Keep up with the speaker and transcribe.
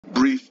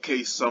brief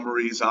case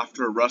summaries.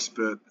 After a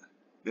respite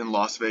in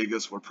Las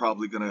Vegas, we're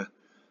probably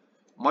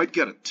might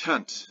get a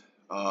tent,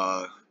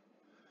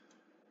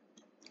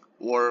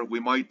 or we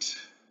might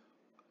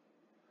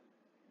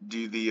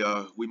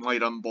do we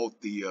might unbolt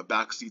the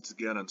back seats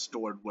again and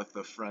store it with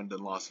a friend in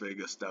Las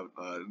Vegas that,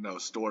 no,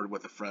 store it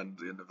with a friend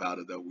in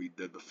Nevada that we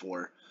did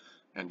before,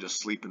 and just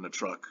sleep in the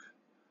truck.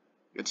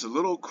 It's a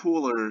little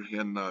cooler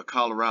in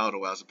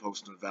Colorado as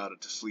opposed to Nevada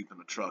to sleep in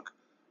the truck.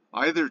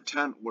 Either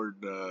tent or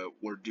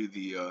do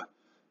the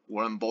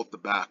or unbolt the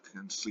back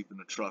and sleep in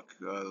the truck.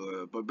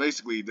 But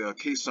basically, the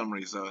case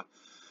summaries.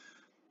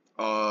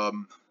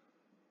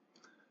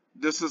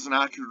 This is an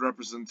accurate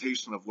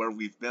representation of where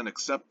we've been,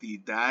 except the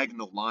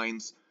diagonal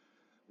lines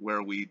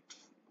where we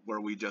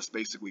just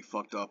basically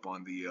fucked up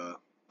on the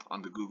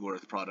Google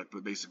Earth product.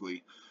 But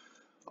basically,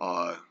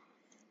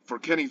 for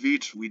Kenny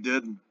VEACH, we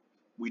did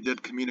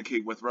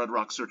communicate with Red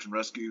Rock Search and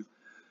Rescue.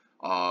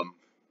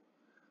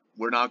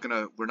 We're not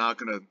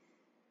gonna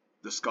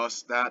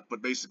discuss that,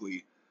 but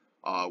basically,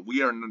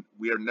 we are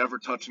never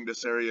touching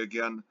this area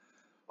again.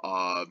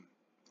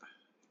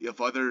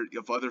 If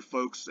other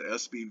folks,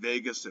 SB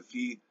Vegas, if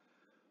he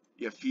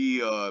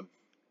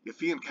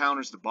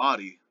encounters the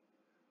body,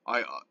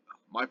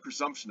 my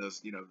presumption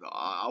is,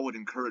 I would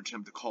encourage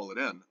him to call it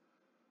in,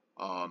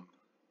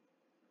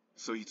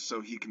 so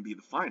he can be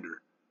the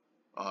finder,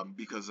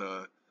 because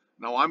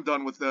now I'm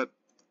done with it.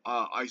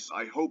 I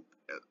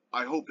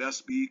hope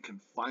SB can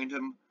find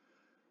him,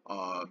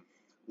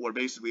 or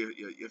basically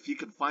if he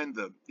can find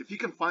the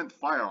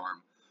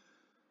firearm,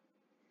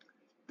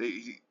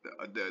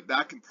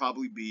 that can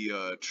probably be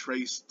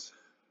traced.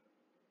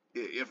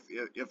 If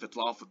it's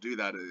lawful to do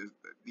that,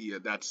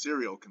 that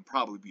serial can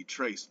probably be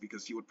traced,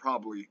 because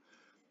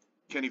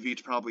Kenny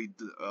VEACH probably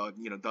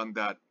done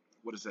that.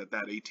 What is that?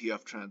 That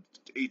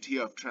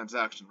ATF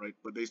transaction, right?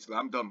 But basically,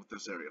 I'm done with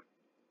this area.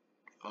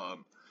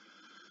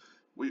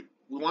 We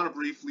want to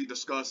briefly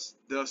discuss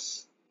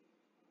this.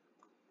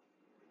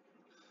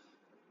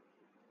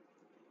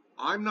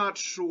 I'm not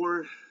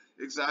sure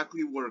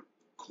exactly where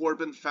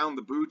Corbin found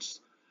the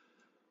boots,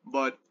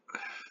 but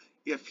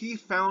if he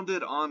found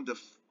it on the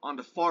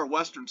far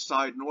western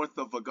side, north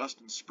of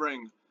Augustine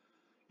Spring,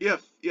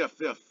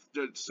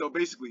 so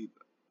basically,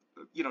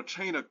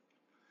 chain of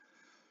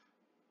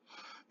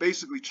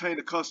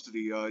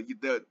custody,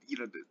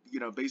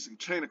 basically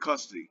chain of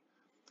custody.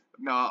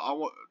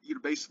 Now,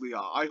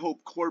 I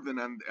hope Corbin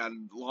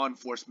and law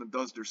enforcement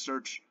does their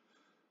search,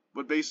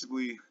 but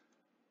basically,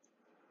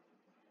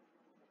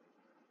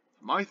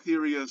 my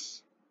theory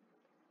is,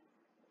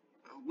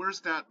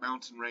 where's that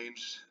mountain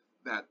range?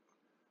 That,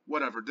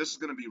 whatever, this is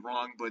gonna be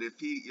wrong, but if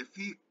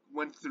he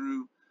went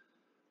through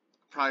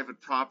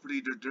private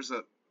property,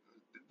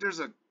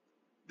 there's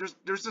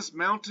this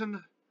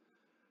mountain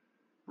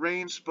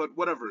range, but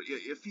whatever.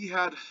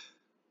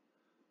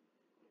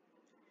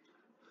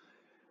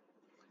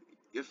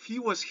 If he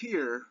was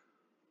here,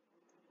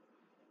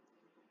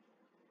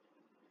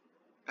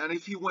 and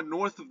if he went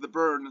north of the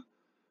burn,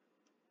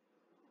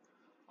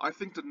 I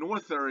think the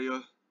north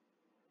area,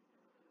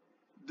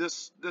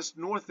 this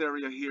north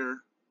area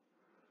here,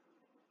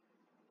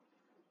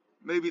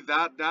 maybe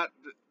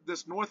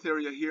this north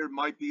area here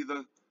might be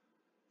the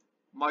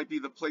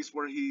place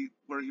where he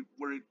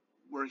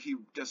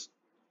just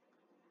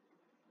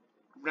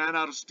ran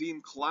out of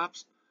steam,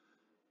 collapsed.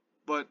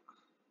 But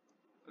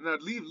no,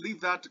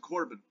 leave that to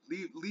Corbin.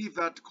 Leave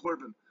that to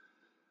Corbin.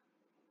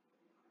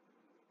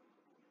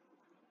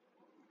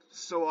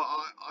 So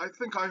I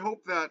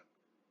hope that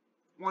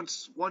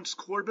once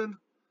Corbin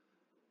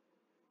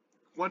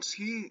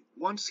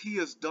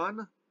is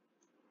done,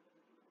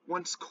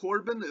 once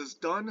Corbin is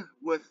done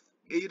with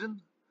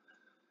AIDAN,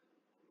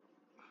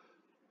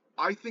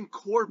 I think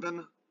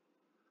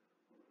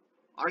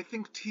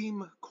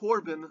Team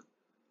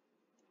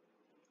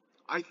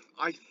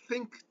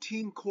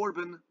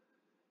Corbin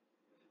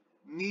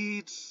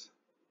needs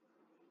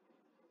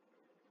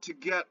to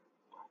get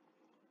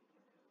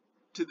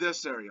to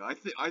this area.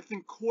 I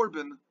think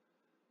Corbin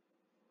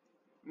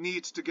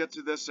needs to get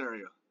to this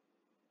area.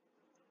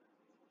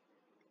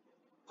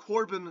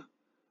 Corbin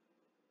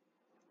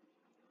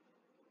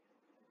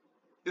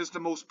is the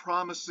most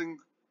promising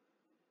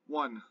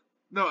one.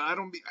 No, I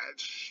don't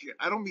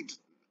mean.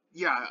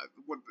 Yeah,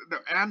 no,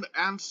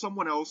 and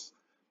someone else.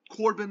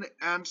 Corbin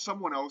and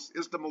someone else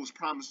is the most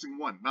promising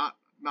one, not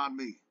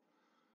me.